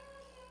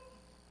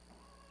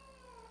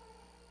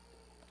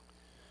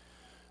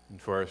And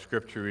for our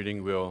scripture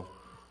reading, we'll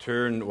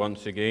turn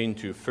once again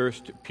to 1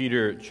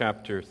 Peter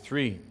chapter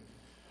 3.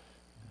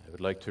 I would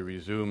like to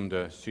resume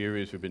the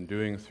series we've been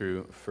doing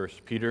through 1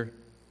 Peter,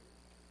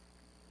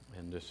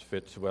 and this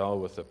fits well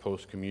with the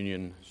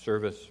post-communion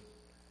service.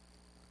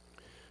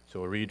 So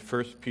we'll read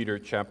 1 Peter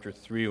chapter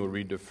 3, we'll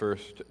read the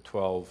first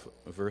 12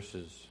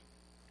 verses.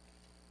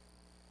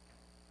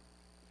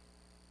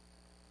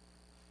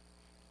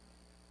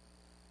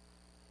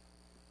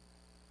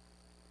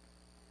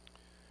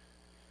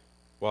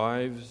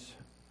 Wives,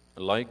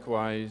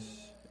 likewise,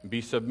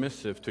 be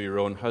submissive to your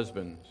own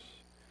husbands,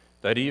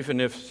 that even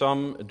if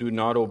some do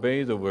not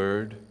obey the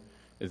word,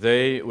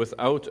 they,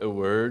 without a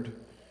word,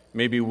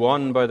 may be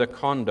won by the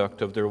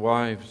conduct of their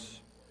wives,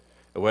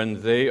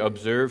 when they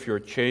observe your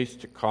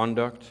chaste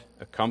conduct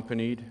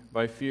accompanied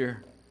by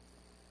fear.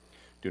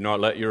 Do not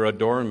let your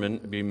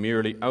adornment be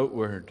merely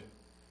outward,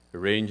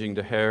 arranging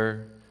the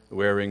hair,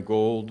 wearing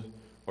gold,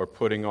 or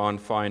putting on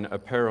fine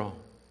apparel.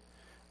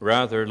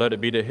 Rather, let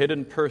it be the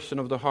hidden person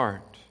of the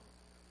heart,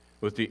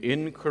 with the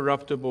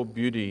incorruptible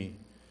beauty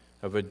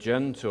of a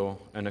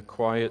gentle and a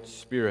quiet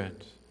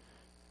spirit,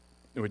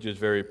 which is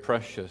very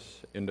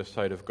precious in the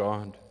sight of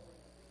God.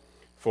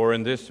 For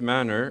in this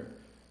manner,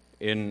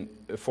 in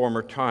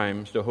former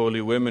times, the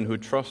holy women who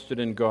trusted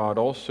in God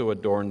also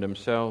adorned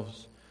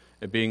themselves,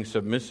 being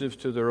submissive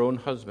to their own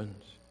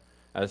husbands,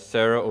 as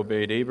Sarah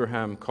obeyed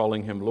Abraham,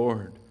 calling him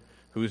Lord,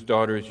 whose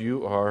daughters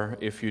you are,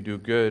 if you do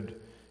good,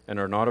 and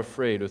are not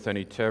afraid with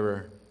any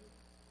terror.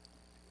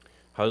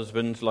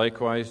 Husbands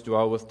likewise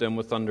dwell with them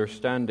with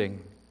understanding,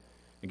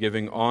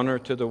 giving honor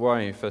to the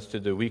wife as to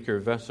the weaker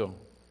vessel,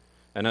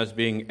 and as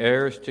being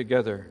heirs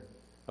together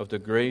of the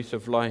grace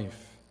of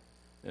life,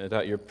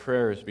 that your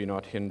prayers be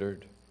not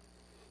hindered.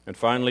 And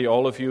finally,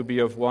 all of you be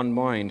of one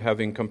mind,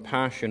 having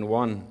compassion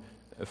one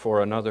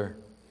for another.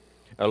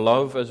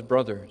 Love as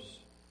brothers,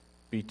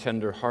 be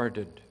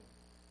tender-hearted,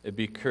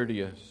 be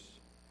courteous,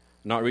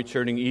 not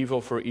returning evil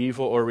for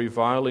evil or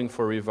reviling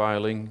for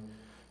reviling,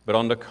 but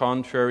on the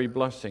contrary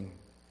blessing,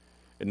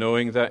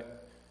 knowing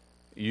that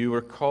you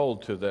were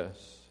called to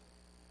this,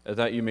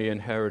 that you may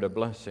inherit a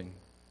blessing.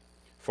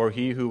 For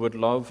he who would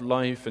love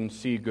life and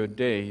see good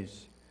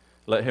days,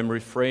 let him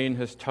refrain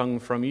his tongue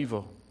from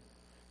evil,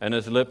 and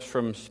his lips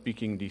from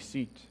speaking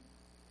deceit.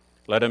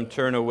 Let him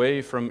turn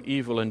away from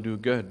evil and do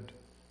good.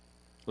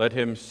 Let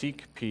him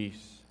seek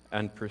peace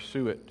and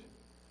pursue it.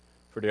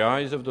 For the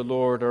eyes of the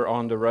Lord are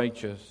on the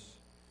righteous,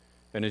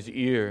 and his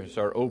ears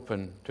are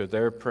open to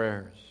their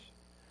prayers.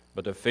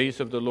 But the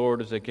face of the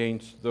Lord is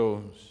against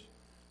those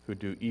who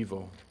do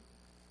evil.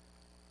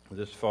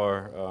 This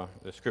the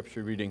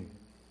scripture reading.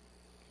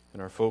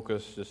 And our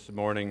focus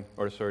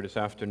this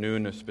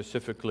afternoon is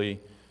specifically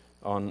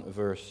on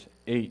verse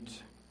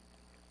 8.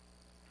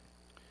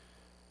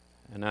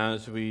 And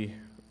as we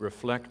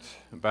reflect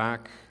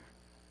back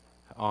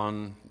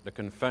on the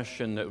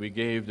confession that we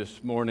gave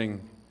this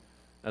morning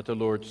at the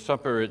Lord's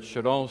Supper, it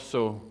should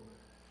also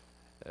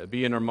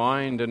be in our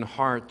mind and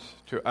heart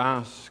to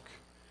ask,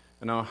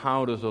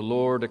 how does the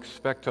Lord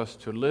expect us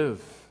to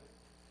live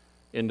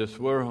in this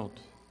world?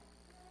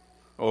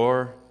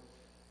 Or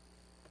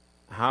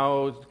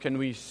how can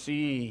we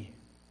see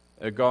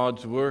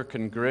God's work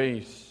and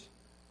grace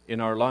in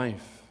our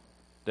life,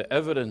 the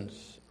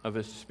evidence of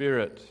His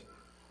Spirit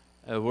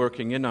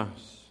working in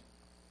us?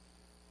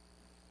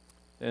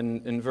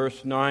 In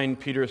verse 9,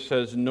 Peter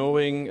says,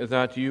 knowing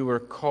that you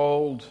were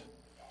called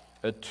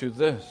to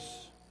this.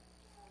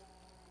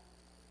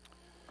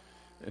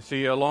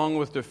 See, along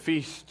with the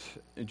feast,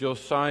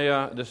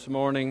 Josiah this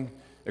morning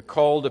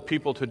called the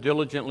people to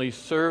diligently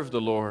serve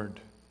the Lord,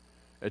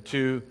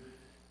 to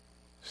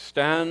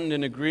stand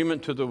in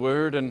agreement to the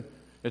word. And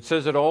it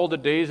says that all the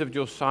days of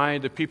Josiah,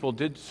 the people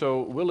did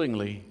so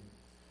willingly.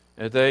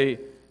 They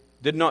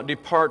did not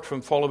depart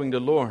from following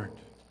the Lord.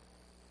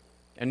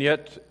 And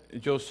yet,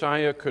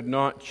 Josiah could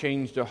not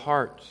change the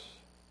hearts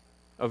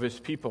of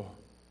his people.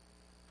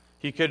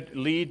 He could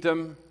lead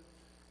them.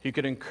 He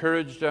could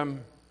encourage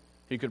them.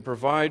 He could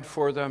provide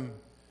for them.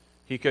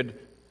 He could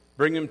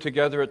bring them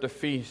together at the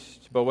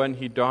feast. But when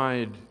he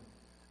died,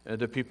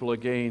 the people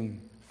again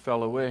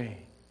fell away.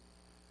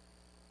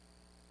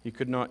 He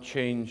could not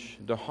change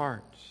the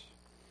hearts.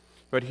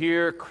 But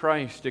here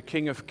Christ, the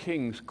King of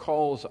Kings,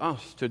 calls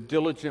us to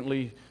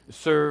diligently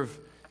serve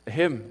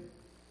Him.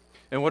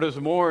 And what is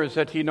more is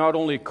that He not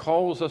only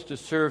calls us to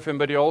serve Him,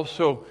 but He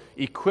also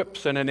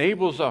equips and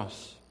enables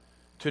us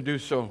to do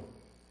so.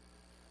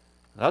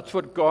 That's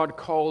what God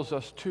calls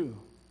us to.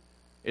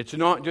 It's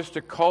not just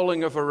a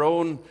calling of our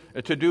own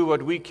to do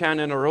what we can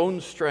in our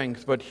own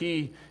strength, but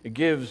He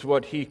gives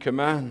what He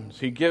commands.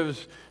 He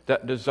gives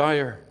that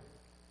desire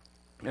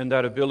and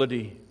that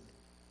ability.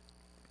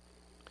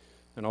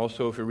 And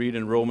also, if you read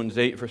in Romans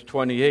 8, verse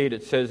 28,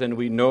 it says, and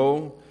we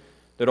know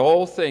that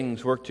all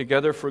things work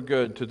together for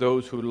good to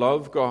those who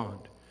love God,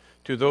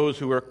 to those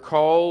who are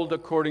called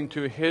according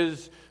to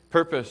His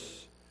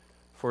purpose,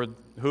 for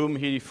whom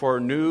He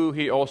foreknew,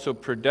 He also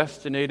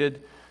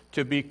predestinated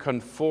to be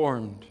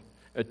conformed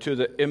to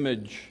the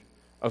image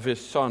of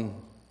His Son,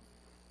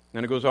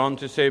 And it goes on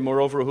to say,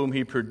 moreover, whom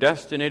he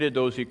predestinated,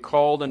 those he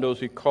called, and those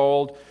he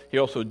called, he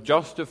also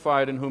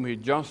justified, and whom he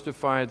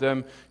justified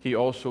them, he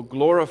also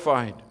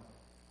glorified.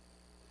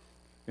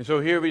 And so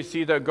here we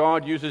see that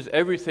God uses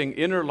everything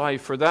in our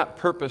life for that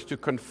purpose, to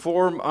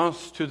conform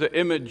us to the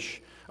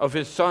image of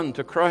his Son,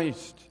 to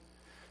Christ.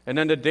 And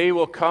then the day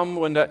will come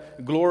when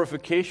that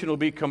glorification will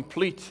be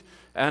complete,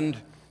 and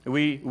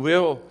we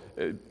will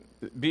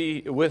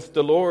be with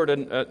the Lord.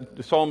 And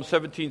Psalm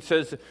 17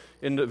 says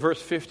in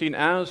verse 15,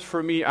 as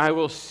for me, I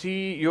will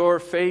see your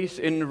face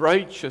in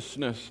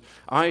righteousness.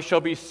 I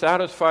shall be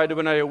satisfied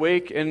when I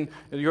awake in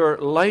your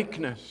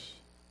likeness.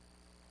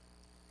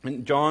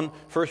 And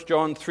 1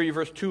 John 3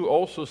 verse 2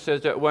 also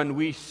says that when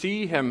we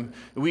see him,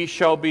 we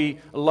shall be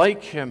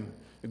like him,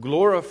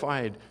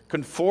 glorified,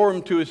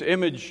 conformed to his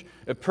image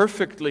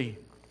perfectly.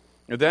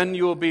 Then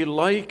you will be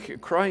like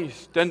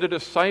Christ. Then the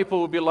disciple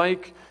will be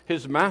like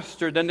his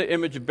master. Then the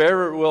image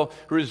bearer will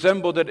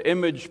resemble that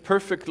image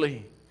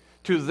perfectly.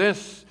 To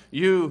this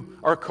you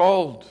are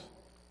called.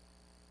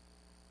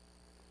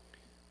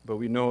 But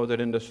we know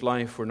that in this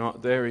life we're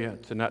not there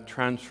yet, and that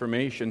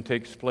transformation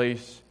takes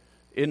place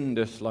in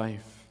this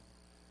life.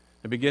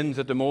 It begins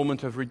at the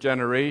moment of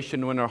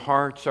regeneration, when our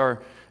hearts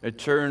are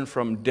turned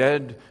from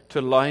dead to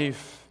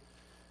life,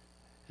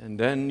 and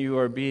then you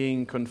are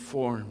being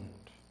conformed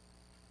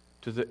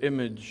to the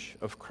image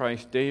of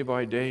Christ day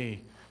by day.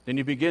 Then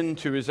you begin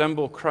to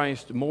resemble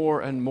Christ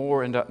more and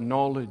more in that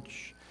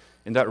knowledge,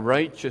 in that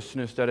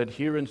righteousness, that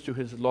adherence to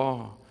his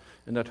law,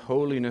 and that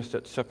holiness,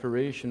 that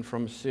separation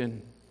from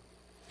sin.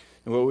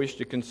 And what we wish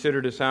to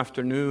consider this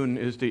afternoon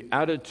is the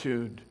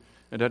attitude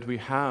that we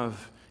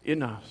have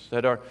in us,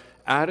 that our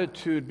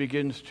attitude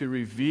begins to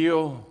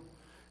reveal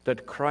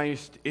that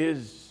Christ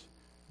is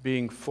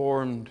being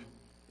formed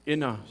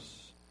in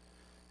us.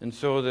 And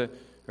so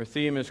our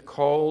theme is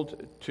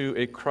called to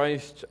a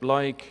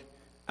Christ-like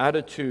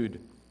attitude.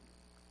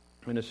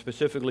 And it's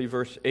specifically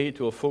verse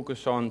 8 we'll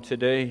focus on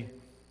today.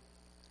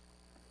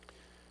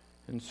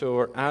 And so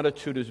our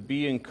attitude is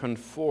being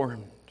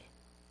conformed.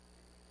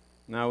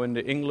 Now in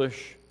the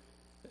English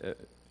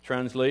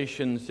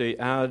translations, they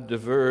add the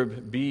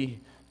verb be,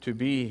 to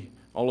be.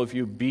 All of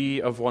you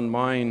be of one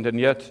mind, and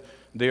yet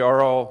they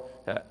are all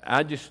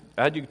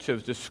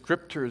adjectives,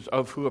 descriptors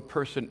of who a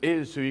person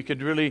is. So you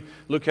could really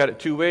look at it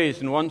two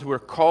ways. In one, we're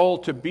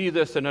called to be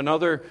this. In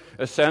another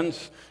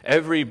sense,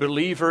 every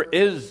believer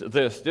is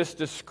this. This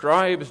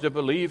describes the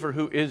believer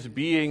who is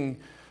being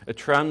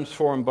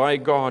transformed by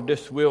God.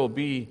 This will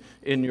be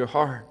in your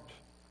heart.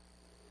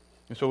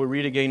 And so we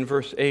read again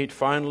verse 8,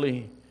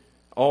 finally,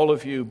 all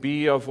of you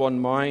be of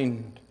one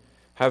mind,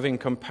 having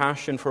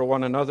compassion for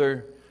one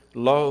another,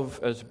 love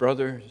as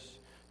brothers,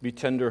 be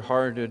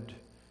tender-hearted,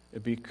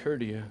 be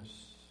courteous.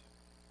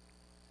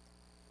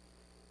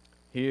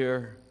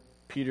 Here,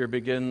 Peter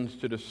begins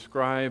to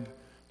describe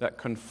that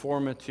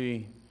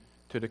conformity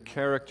to the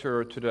character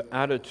or to the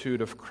attitude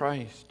of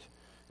Christ.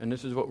 And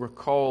this is what we're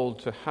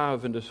called to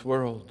have in this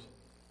world.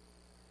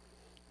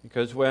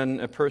 Because when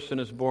a person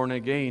is born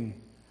again,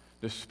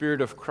 the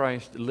Spirit of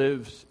Christ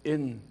lives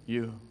in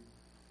you.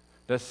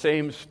 The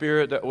same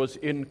Spirit that was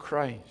in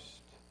Christ.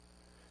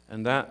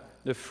 And that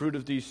the fruit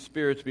of these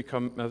spirits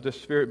the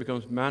Spirit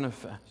becomes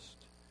manifest.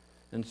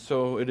 And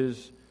so it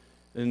is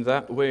in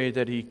that way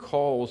that he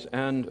calls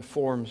and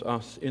forms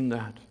us in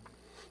that.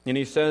 And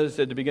he says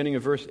at the beginning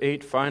of verse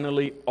 8,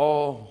 finally,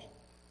 all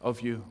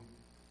of you.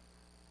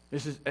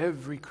 This is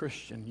every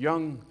Christian,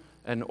 young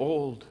and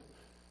old,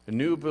 a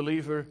new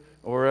believer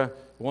or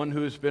one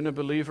who has been a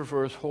believer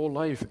for his whole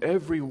life.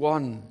 Every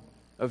one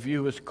of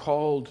you is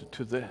called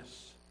to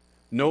this.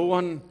 No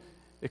one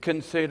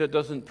can say that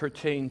doesn't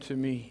pertain to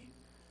me.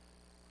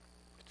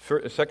 2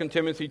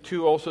 Timothy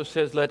 2 also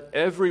says, let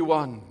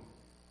everyone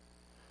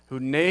who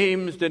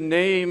names the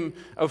name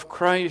of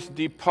Christ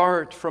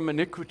depart from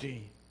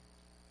iniquity.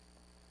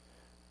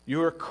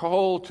 You are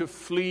called to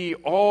flee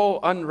all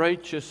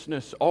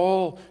unrighteousness,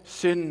 all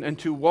sin, and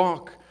to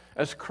walk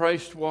as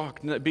Christ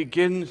walked. And that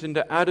begins in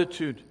the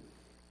attitude.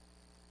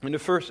 And the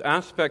first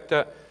aspect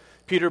that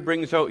Peter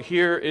brings out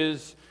here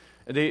is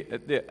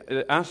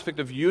the aspect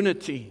of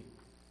unity.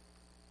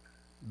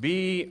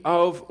 Be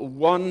of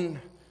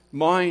one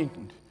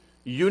mind.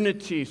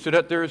 Unity, so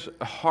that there's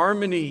a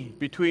harmony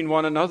between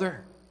one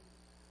another.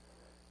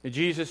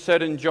 Jesus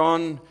said in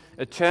John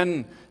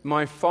 10,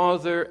 my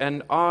Father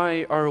and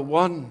I are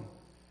one.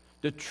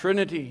 The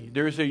Trinity,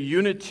 there's a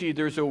unity,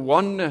 there's a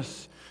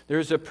oneness,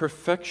 there's a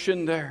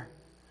perfection there.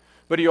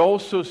 But he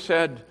also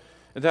said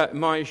that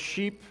my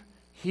sheep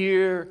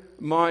hear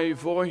my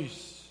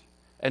voice,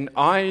 and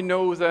I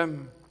know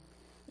them,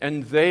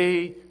 and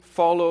they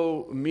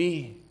follow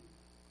me.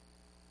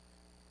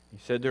 He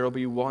said there will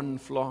be one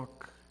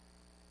flock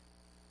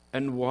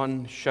and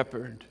one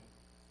shepherd.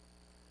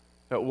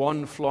 That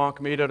one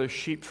flock made out of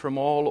sheep from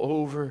all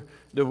over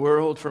the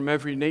world, from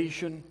every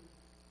nation.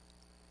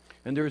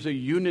 And there's a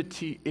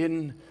unity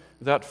in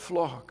that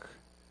flock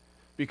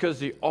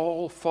because they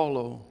all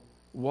follow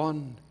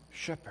one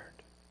shepherd.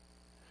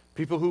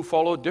 People who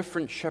follow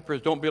different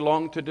shepherds don't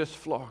belong to this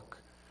flock.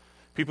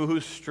 People who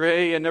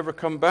stray and never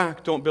come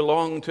back don't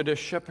belong to this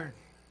shepherd.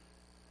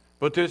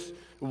 But this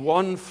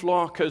one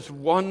flock has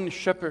one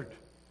shepherd,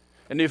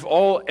 and they've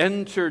all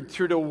entered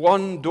through the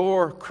one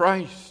door,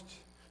 Christ.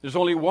 There's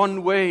only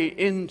one way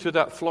into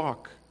that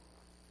flock.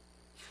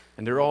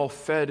 And they're all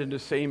fed in the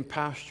same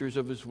pastures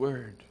of His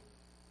Word.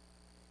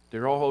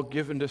 They're all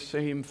given the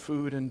same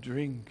food and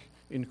drink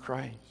in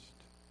Christ.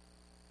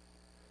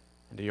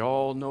 And they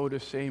all know the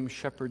same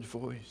shepherd's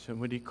voice, and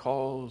when He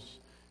calls,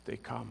 they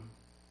come.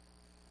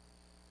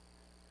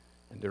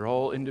 And they're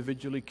all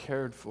individually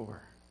cared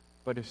for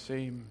by the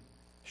same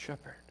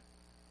shepherd.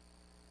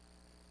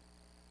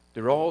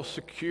 They're all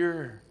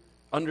secure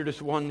under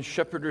this one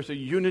shepherd. There's a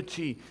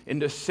unity in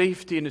the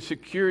safety and the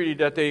security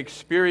that they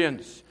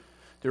experience.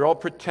 They're all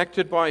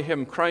protected by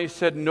Him. Christ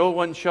said, "No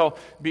one shall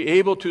be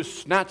able to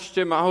snatch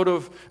them out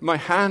of my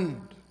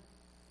hand."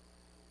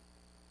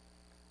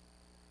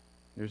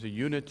 There's a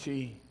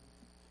unity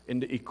in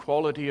the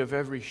equality of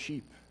every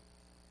sheep.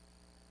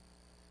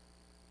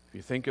 If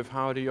you think of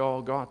how they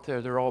all got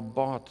there, they're all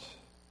bought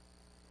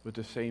with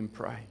the same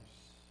price,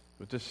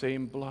 with the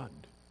same blood.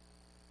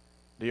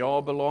 They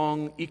all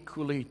belong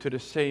equally to the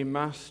same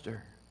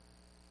master.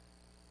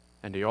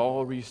 And they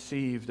all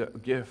receive the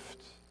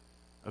gift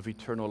of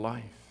eternal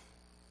life.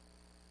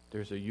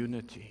 There's a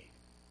unity.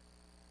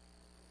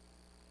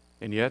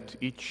 And yet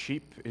each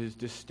sheep is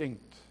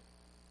distinct,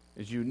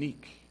 is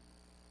unique.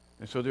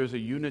 And so there's a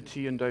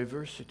unity in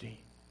diversity.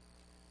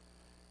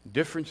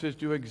 Differences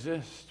do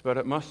exist, but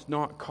it must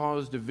not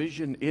cause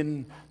division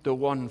in the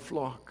one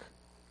flock.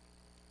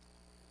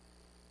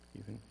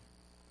 Even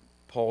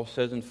Paul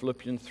says in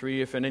Philippians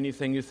 3, "If in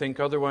anything you think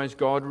otherwise,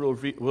 God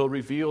will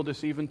reveal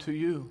this even to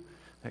you."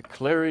 That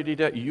clarity,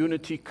 that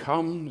unity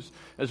comes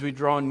as we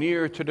draw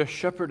near to the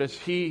shepherd, as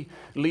He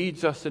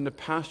leads us in the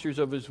pastures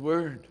of His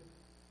Word.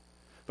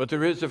 But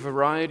there is a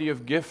variety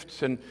of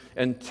gifts and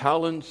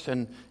talents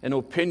and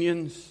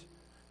opinions,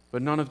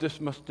 but none of this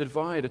must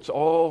divide. It's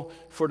all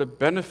for the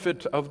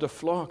benefit of the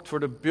flock, for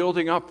the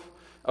building up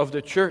of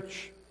the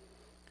church.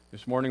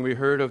 This morning we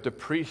heard of the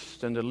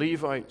priests and the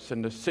Levites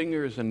and the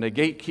singers and the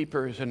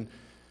gatekeepers, and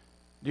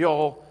they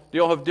all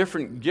have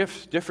different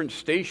gifts, different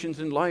stations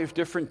in life,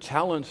 different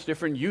talents,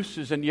 different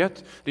uses, and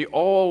yet they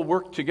all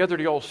work together,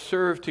 they all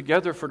serve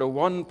together for the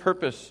one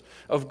purpose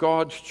of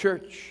God's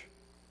church.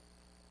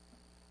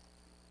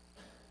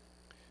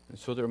 And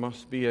so there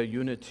must be a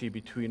unity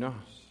between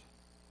us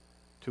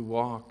to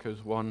walk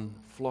as one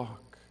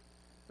flock,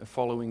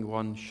 following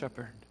one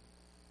shepherd.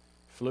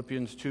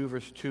 Philippians 2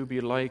 verse 2,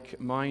 "Be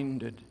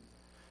like-minded,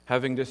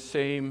 having the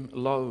same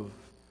love,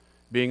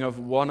 being of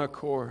one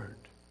accord,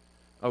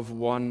 of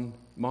one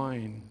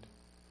mind,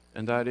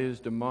 and that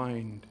is the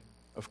mind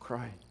of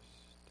Christ."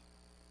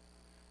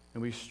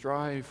 And we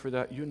strive for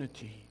that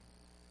unity,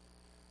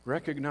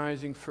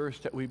 recognizing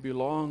first that we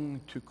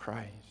belong to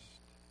Christ,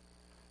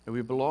 that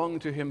we belong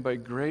to Him by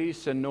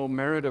grace and no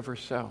merit of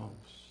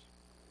ourselves.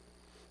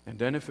 And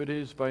then if it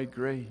is by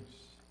grace,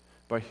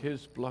 by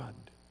His blood,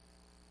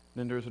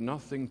 then there's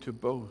nothing to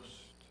boast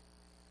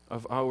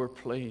of our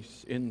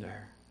place in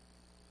there.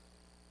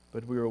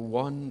 But we are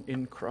one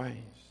in Christ.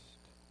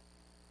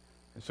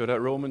 And so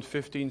that Romans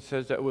 15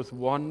 says that with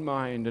one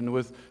mind and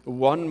with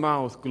one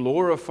mouth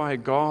glorify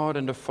God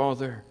and the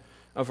Father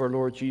of our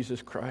Lord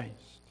Jesus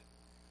Christ.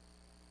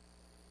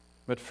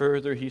 But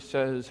further he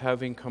says,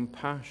 having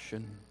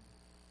compassion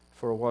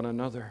for one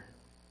another.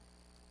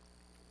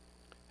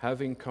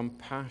 Having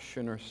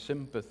compassion or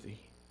sympathy.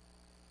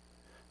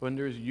 When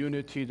there's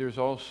unity, there's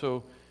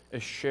also a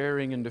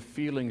sharing in the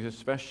feelings,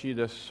 especially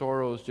the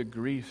sorrows, the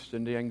griefs,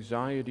 and the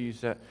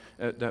anxieties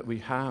that we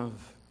have.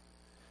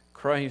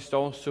 Christ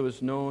also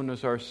is known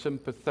as our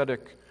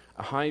sympathetic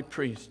high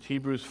priest.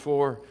 Hebrews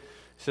 4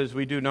 says,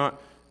 we do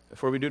not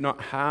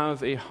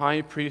have a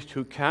high priest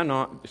who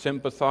cannot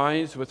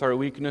sympathize with our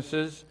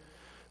weaknesses,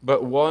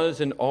 but was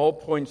in all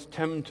points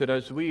tempted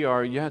as we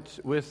are, yet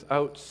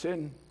without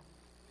sin.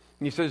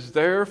 And he says,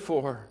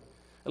 therefore,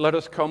 let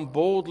us come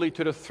boldly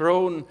to the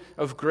throne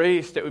of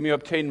grace that we may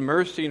obtain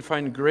mercy and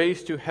find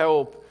grace to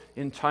help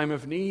in time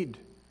of need.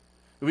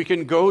 We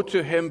can go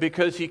to Him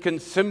because He can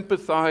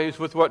sympathize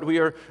with what we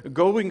are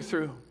going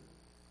through.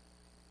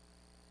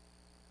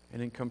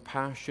 And in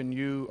compassion,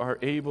 you are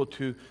able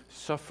to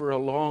suffer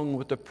along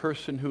with the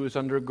person who is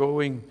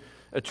undergoing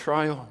a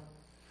trial.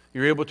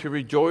 You're able to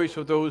rejoice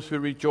with those who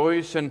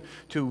rejoice and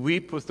to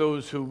weep with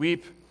those who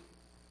weep.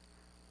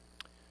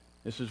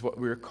 This is what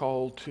we're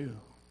called to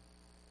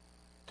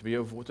be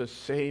of the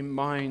same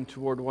mind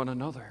toward one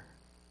another.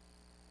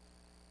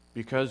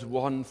 Because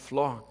one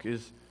flock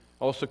is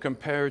also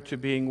compared to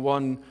being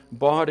one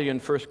body in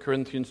 1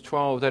 Corinthians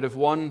 12, that if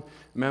one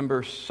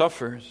member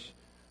suffers,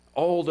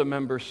 all the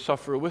members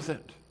suffer with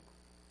it.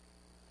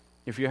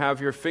 If you have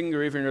your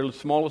finger, even your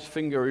smallest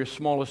finger or your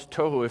smallest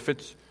toe, if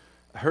it's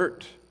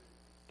hurt,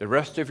 the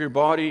rest of your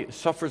body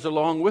suffers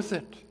along with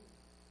it.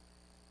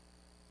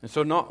 And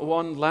so not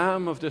one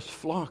lamb of this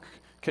flock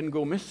can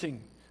go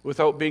missing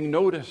without being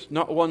noticed.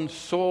 Not one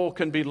soul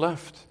can be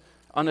left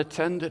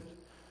unattended.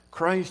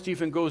 Christ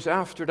even goes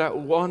after that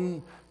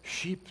one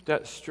sheep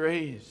that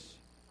strays.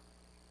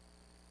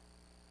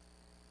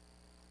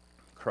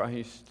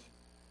 Christ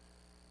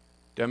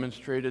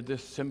demonstrated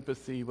this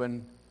sympathy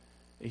when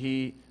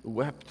he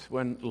wept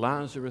when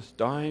Lazarus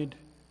died.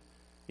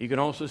 You can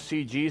also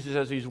see Jesus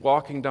as he's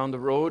walking down the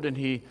road, and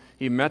he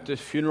met this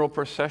funeral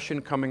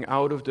procession coming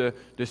out of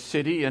the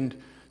city, and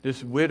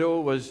this widow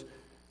was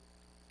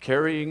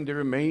carrying the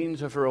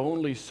remains of her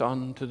only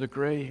son to the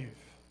grave.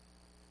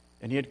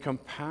 And he had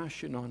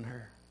compassion on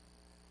her.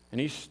 And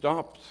he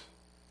stopped,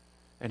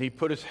 and he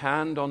put his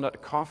hand on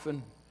that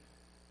coffin,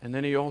 and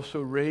then he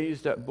also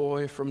raised that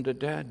boy from the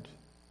dead.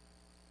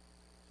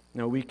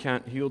 Now, we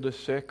can't heal the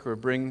sick or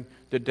bring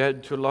the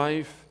dead to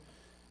life,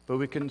 but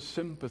we can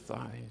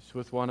sympathize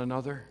with one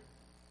another.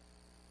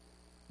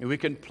 And we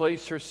can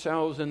place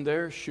ourselves in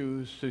their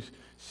shoes to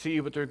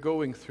see what they're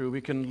going through. We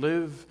can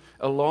live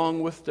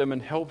along with them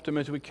and help them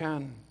as we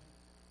can.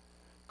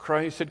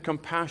 Christ had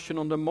compassion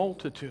on the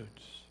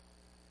multitudes.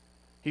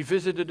 He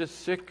visited the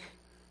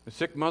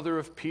sick mother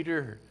of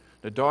Peter,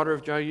 the daughter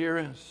of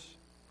Jairus.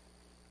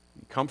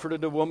 He comforted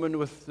the woman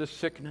with the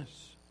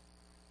sickness.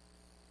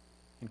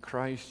 And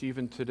Christ,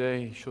 even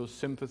today, shows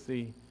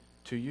sympathy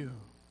to you.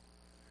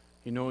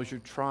 He knows your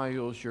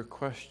trials, your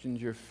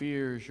questions, your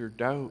fears, your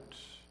doubts,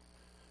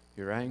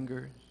 your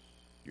angers,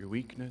 your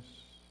weakness,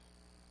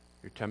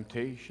 your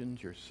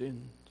temptations, your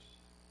sins.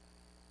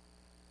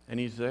 And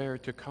He's there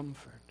to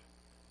comfort,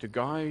 to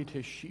guide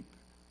His sheep.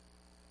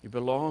 You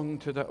belong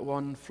to that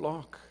one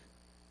flock,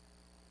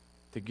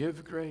 to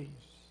give grace.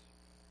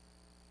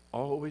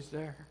 Always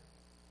there.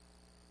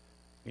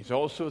 He's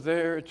also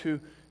there to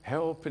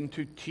help and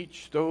to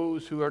teach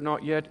those who are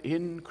not yet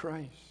in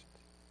Christ,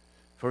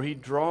 for He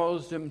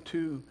draws them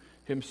to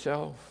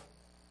Himself.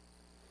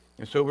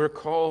 And so we're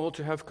called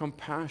to have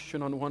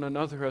compassion on one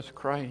another as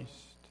Christ,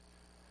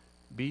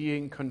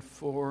 being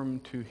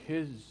conformed to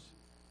His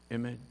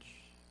image.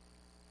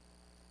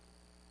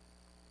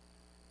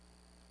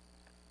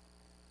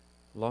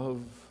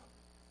 Love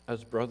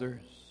as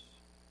brothers,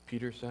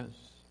 Peter says.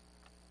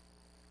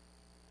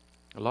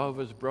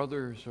 Love as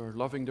brothers, or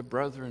loving the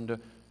brethren, the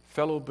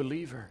fellow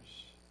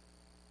believers.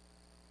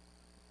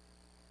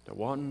 The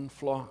one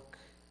flock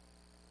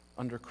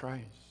under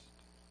Christ.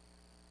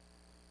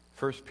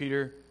 1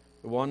 Peter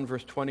 1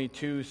 verse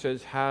 22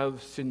 says,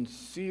 have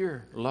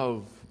sincere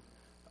love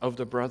of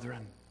the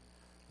brethren.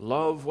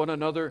 Love one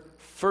another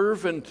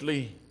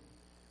fervently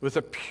with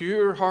a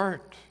pure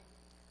heart.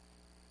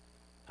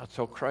 That's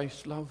how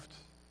Christ loved.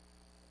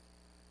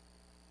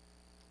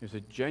 There's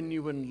a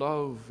genuine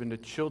love in the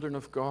children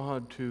of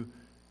God to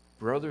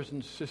brothers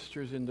and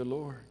sisters in the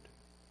Lord.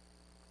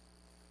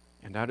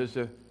 And that is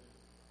an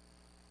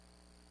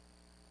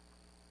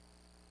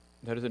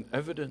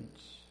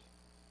evidence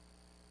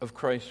of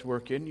Christ's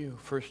work in you.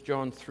 1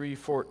 John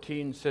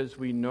 3:14 says,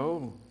 we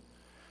know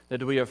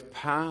that we have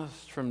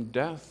passed from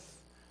death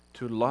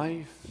to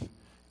life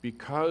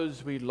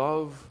because we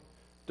love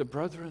the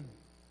brethren.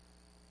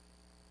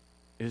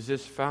 Is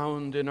this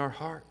found in our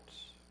hearts?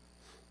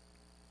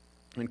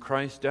 And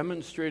Christ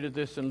demonstrated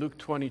this in Luke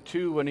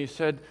 22 when He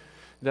said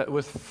that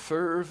with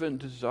fervent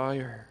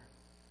desire,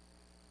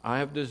 I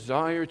have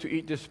desired to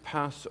eat this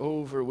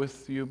Passover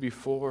with you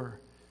before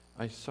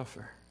I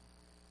suffer.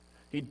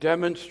 He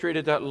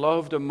demonstrated that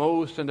love the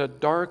most in the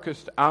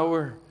darkest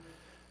hour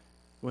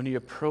when He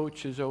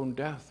approached His own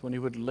death, when He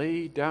would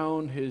lay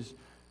down His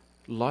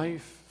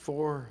life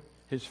for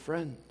His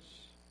friends.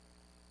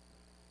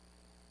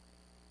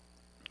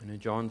 And in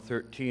John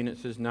 13 it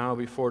says, now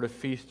before the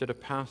feast of the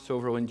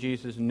Passover, when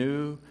Jesus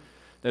knew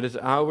that His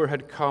hour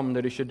had come,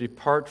 that He should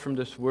depart from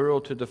this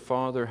world to the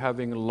Father,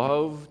 having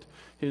loved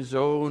His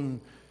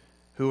own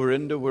who were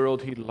in the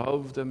world, He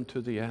loved them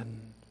to the end.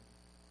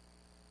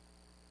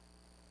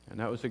 And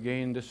that was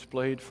again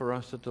displayed for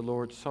us at the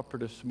Lord's Supper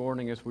this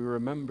morning as we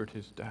remembered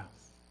His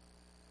death.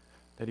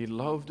 That He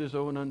loved His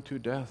own unto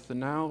death. And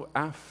now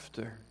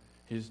after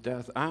His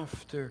death,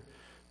 after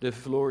the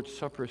Lord's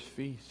Supper's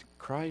feast,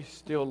 Christ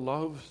still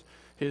loves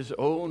His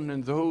own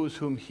and those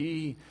whom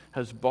He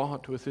has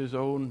bought with His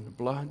own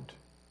blood.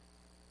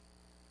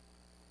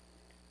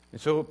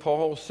 And so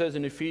Paul says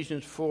in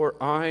Ephesians 4,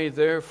 I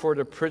therefore,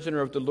 the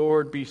prisoner of the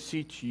Lord,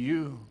 beseech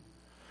you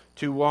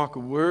to walk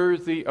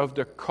worthy of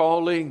the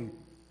calling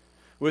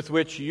with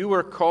which you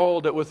are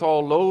called, that with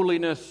all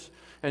lowliness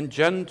and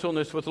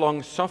gentleness, with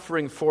long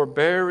suffering,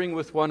 forbearing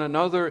with one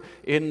another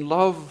in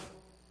love,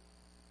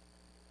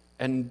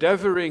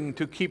 endeavoring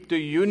to keep the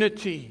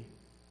unity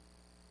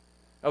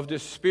of the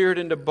Spirit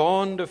in the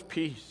bond of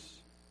peace.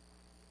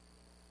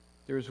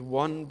 There is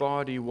one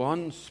body,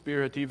 one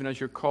Spirit, even as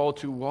you're called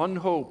to one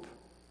hope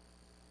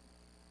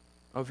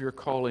of your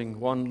calling,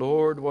 one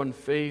Lord, one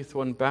faith,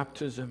 one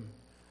baptism,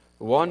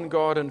 one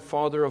God and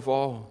Father of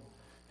all,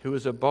 who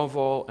is above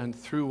all and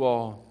through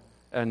all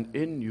and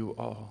in you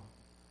all.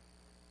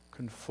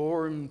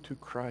 Conform to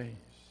Christ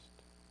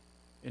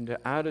in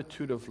the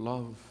attitude of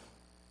love,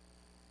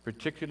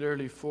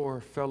 particularly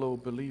for fellow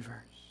believers,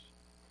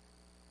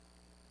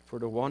 for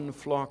the one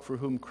flock for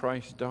whom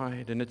Christ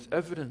died. And it's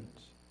evident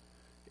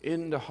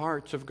in the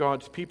hearts of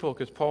God's people.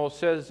 Because Paul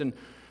says in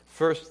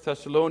 1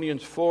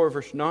 Thessalonians 4,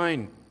 verse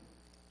 9,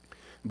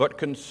 "But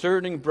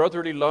concerning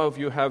brotherly love,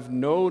 you have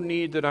no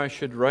need that I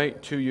should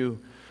write to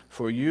you,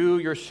 for you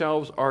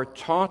yourselves are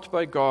taught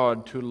by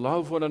God to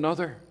love one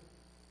another."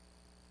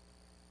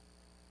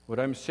 What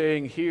I'm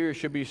saying here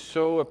should be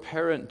so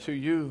apparent to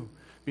you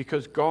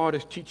because God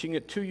is teaching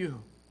it to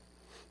you.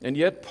 And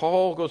yet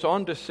Paul goes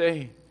on to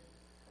say,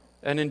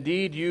 "And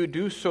indeed you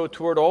do so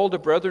toward all the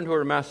brethren who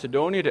are in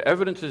Macedonia." The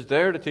evidence is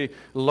there that they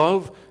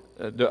love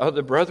the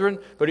other brethren.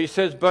 But he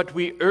says, "But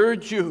we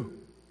urge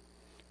you,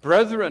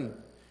 brethren,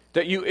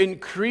 that you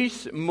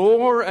increase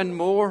more and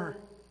more."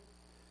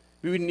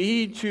 We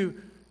need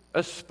to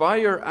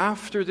aspire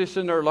after this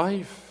in our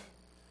life.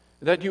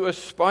 That you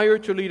aspire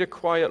to lead a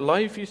quiet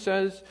life, he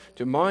says,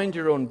 to mind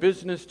your own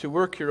business, to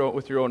work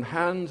with your own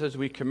hands as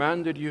we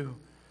commanded you,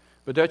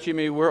 but that you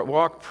may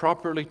walk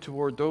properly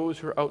toward those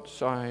who are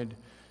outside,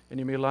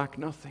 and you may lack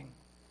nothing.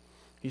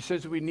 He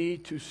says we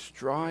need to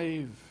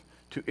strive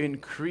to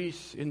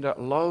increase in that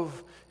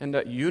love and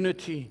that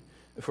unity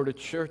for the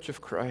church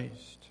of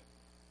Christ.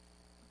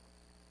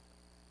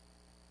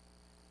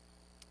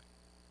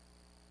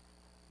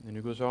 And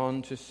he goes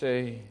on to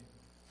say,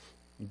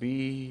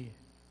 "Be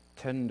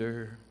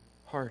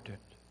tender-hearted,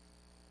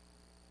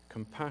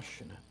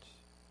 compassionate."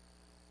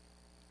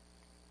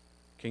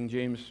 King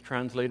James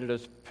translated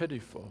as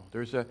pitiful.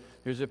 There's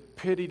a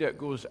pity that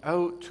goes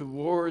out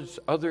towards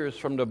others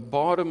from the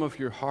bottom of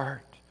your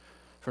heart,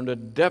 from the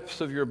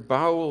depths of your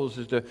bowels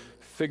is the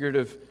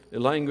figurative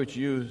language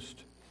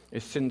used. A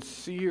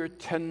sincere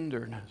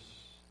tenderness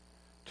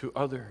to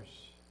others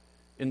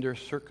in their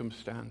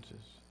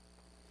circumstances.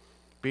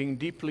 Being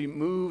deeply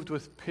moved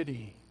with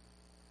pity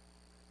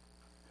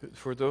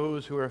for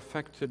those who are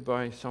affected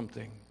by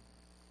something.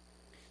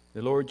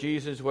 The Lord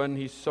Jesus, when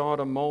he saw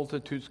the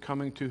multitudes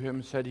coming to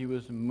him, said he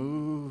was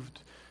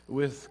moved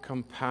with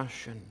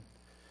compassion,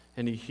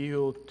 and he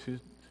healed to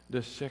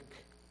the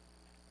sick.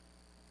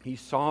 He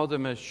saw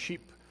them as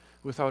sheep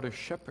without a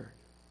shepherd.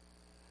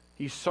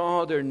 He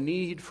saw their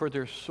need for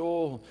their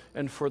soul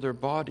and for their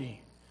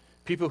body,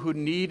 people who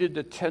needed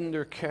the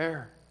tender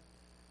care.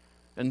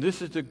 And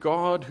this is the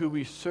God who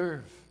we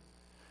serve.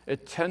 A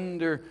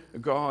tender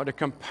God, a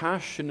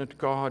compassionate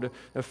God,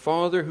 a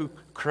Father who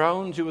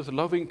crowns you with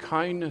loving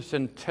kindness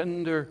and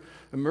tender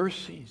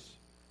mercies.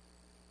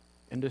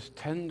 And this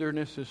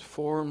tenderness is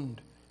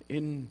formed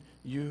in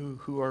you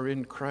who are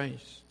in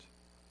Christ.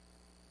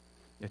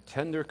 A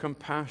tender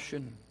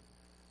compassion,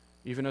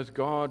 even as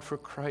God for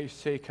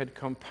Christ's sake had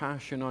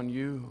compassion on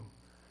you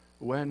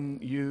when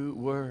you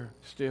were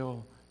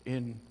still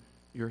in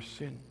your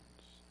sins.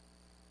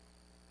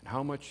 And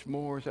how much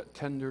more is that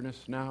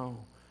tenderness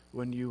now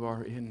when you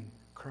are in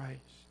Christ?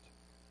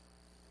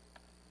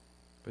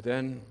 But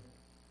then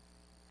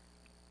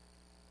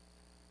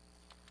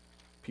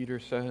Peter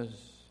says,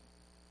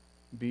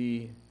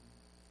 "Be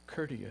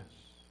courteous."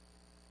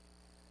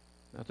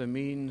 That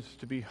means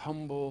to be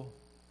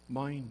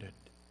humble-minded,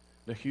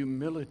 the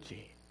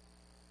humility,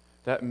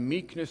 that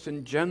meekness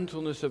and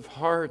gentleness of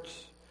heart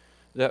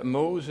that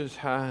Moses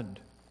had.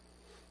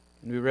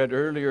 And we read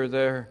earlier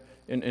there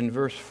in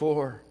verse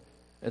 4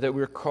 that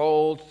we're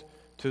called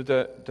to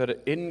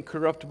that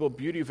incorruptible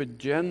beauty of a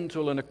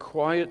gentle and a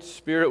quiet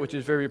spirit, which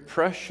is very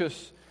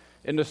precious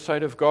in the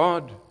sight of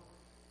God.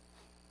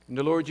 And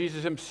the Lord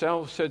Jesus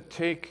himself said,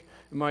 "Take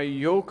my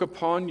yoke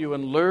upon you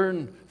and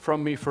learn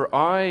from me, for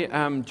I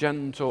am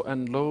gentle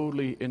and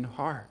lowly in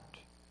heart,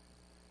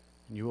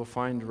 and you will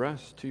find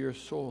rest to your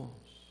souls."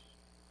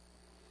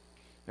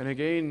 And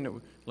again,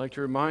 I'd like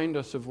to remind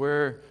us of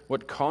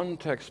what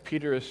context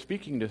Peter is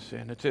speaking this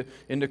in. It's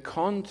in the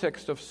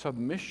context of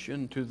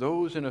submission to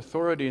those in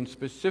authority, and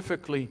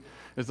specifically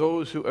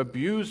those who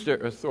abuse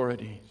their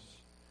authorities,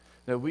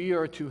 that we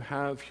are to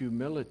have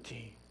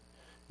humility,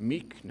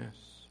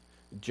 meekness,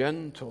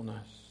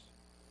 gentleness.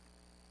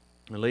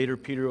 And later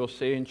Peter will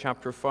say in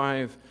chapter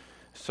 5,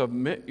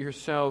 "Submit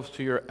yourselves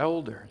to your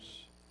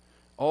elders.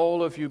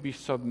 All of you be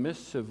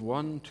submissive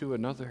one to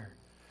another,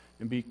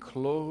 and be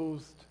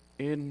clothed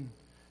in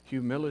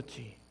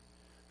humility,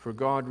 for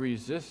God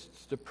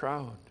resists the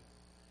proud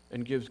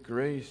and gives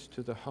grace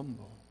to the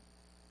humble."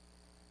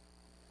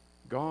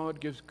 God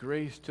gives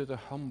grace to the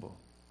humble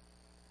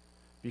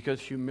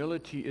because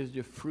humility is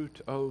the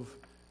fruit of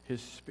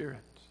his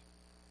Spirit.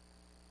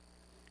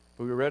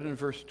 But we read in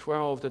verse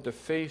 12 that the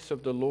face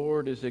of the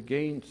Lord is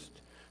against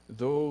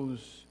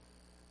those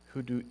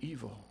who do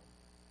evil.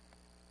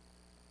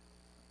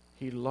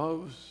 He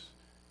loves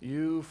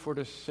you for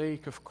the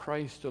sake of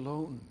Christ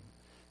alone.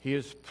 He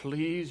is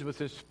pleased with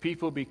his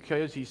people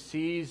because he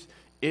sees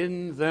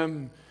in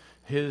them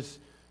the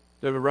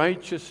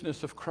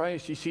righteousness of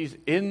Christ. He sees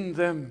in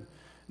them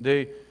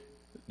the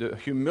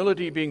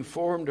humility being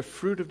formed, the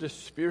fruit of the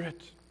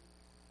Spirit.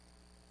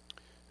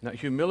 And that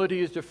humility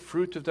is the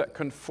fruit of that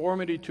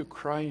conformity to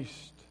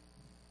Christ.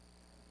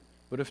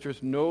 But if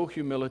there's no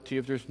humility,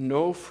 if there's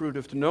no fruit,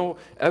 if there's no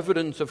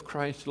evidence of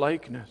Christ's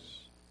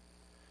likeness,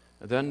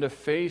 then the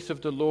face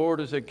of the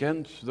Lord is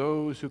against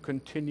those who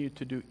continue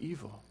to do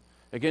evil.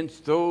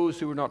 against those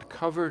who were not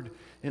covered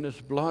in his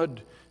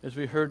blood, as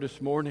we heard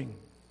this morning.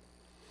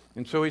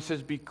 And so he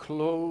says, be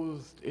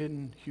clothed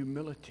in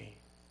humility.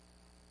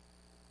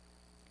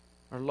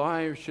 Our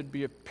lives should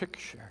be a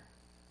picture.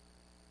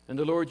 And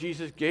the Lord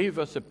Jesus gave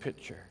us a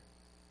picture.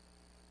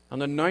 On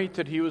the night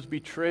that he was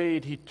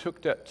betrayed, he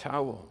took that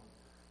towel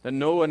that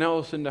no one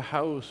else in the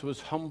house was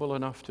humble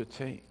enough to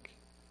take.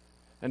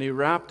 And he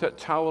wrapped that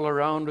towel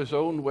around his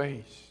own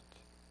waist.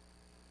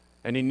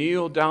 And he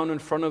kneeled down in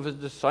front of his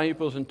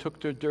disciples and took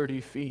their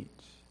dirty feet.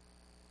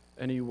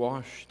 And he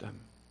washed them.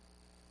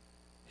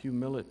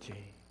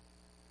 Humility.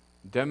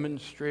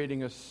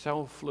 Demonstrating a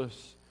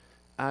selfless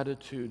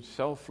attitude,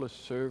 selfless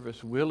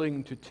service,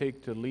 willing to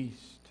take the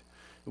least,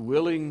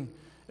 willing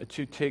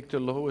to take the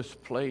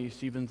lowest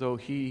place, even though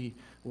he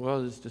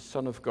was the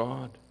Son of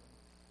God.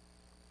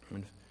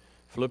 And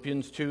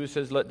Philippians 2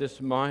 says, let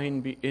this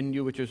mind be in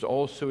you, which is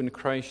also in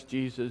Christ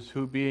Jesus,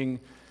 who being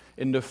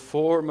in the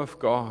form of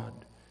God,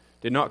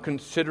 did not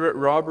consider it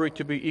robbery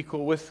to be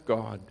equal with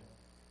God,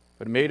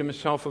 but made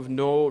himself of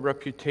no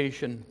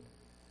reputation,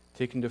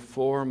 taking the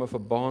form of a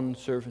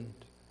bondservant,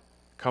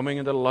 coming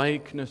in the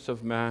likeness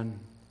of man,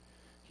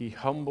 he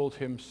humbled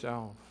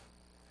himself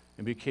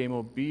and became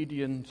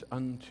obedient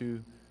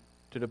to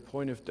the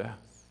point of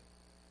death,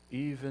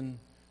 even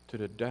to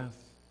the death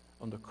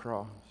on the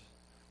cross,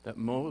 that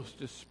most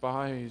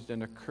despised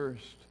and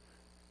accursed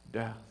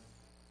death.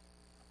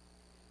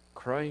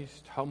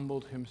 Christ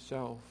humbled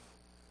himself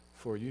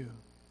for you.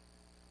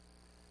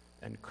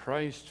 And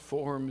Christ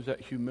forms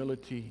that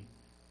humility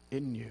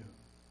in you.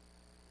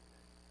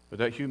 But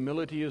that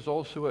humility is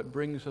also what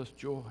brings us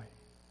joy.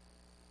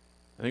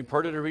 I think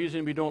part of the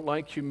reason we don't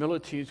like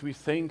humility is we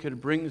think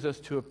it brings us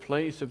to a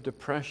place of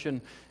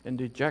depression and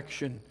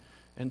dejection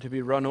and to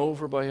be run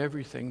over by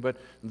everything. But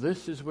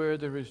this is where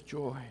there is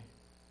joy.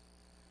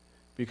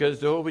 Because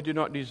though we do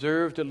not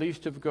deserve the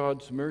least of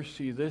God's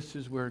mercy, this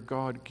is where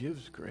God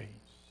gives grace.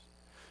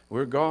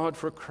 Where God,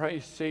 for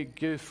Christ's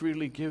sake,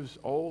 freely gives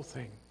all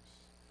things.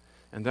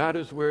 And that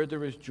is where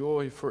there is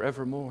joy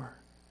forevermore.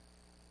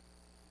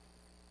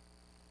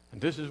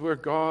 And this is where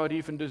God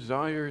even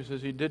desires,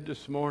 as he did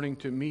this morning,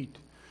 to meet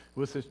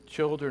with his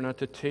children at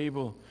the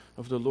table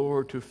of the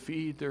Lord, to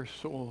feed their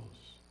souls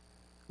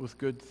with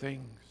good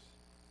things.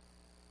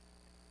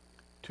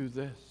 To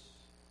this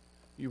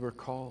you were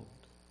called,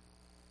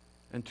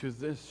 and to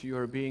this you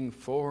are being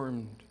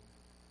formed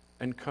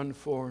and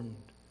conformed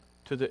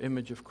to the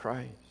image of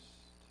Christ.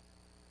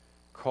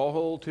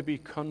 Called to be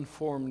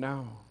conformed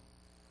now,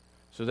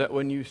 so that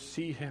when you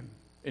see him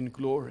in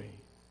glory,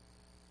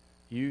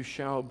 you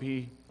shall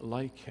be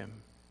like him,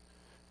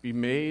 be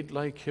made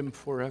like him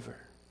forever,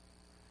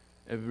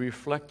 and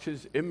reflect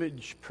his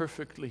image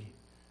perfectly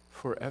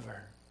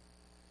forever,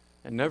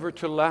 and never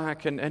to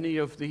lack in any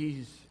of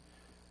these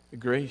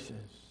graces.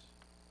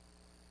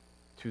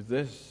 To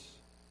this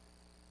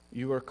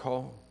you are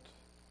called.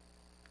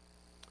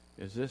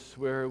 Is this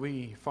where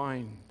we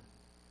find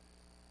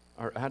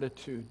our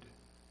attitude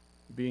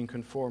being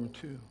conformed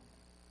to?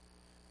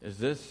 Is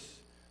this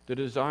the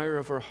desire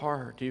of our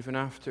heart, even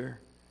after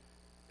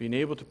being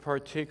able to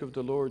partake of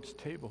the Lord's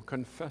table,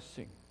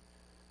 confessing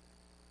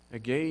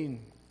again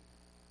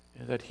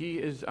that he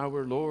is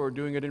our Lord,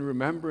 doing it in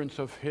remembrance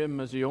of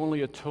him as the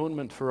only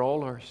atonement for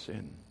all our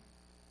sin?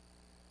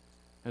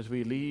 As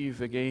we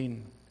leave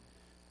again,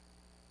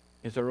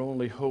 is our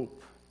only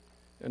hope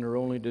and our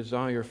only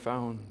desire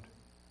found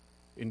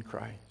in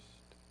Christ.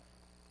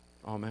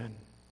 Amen.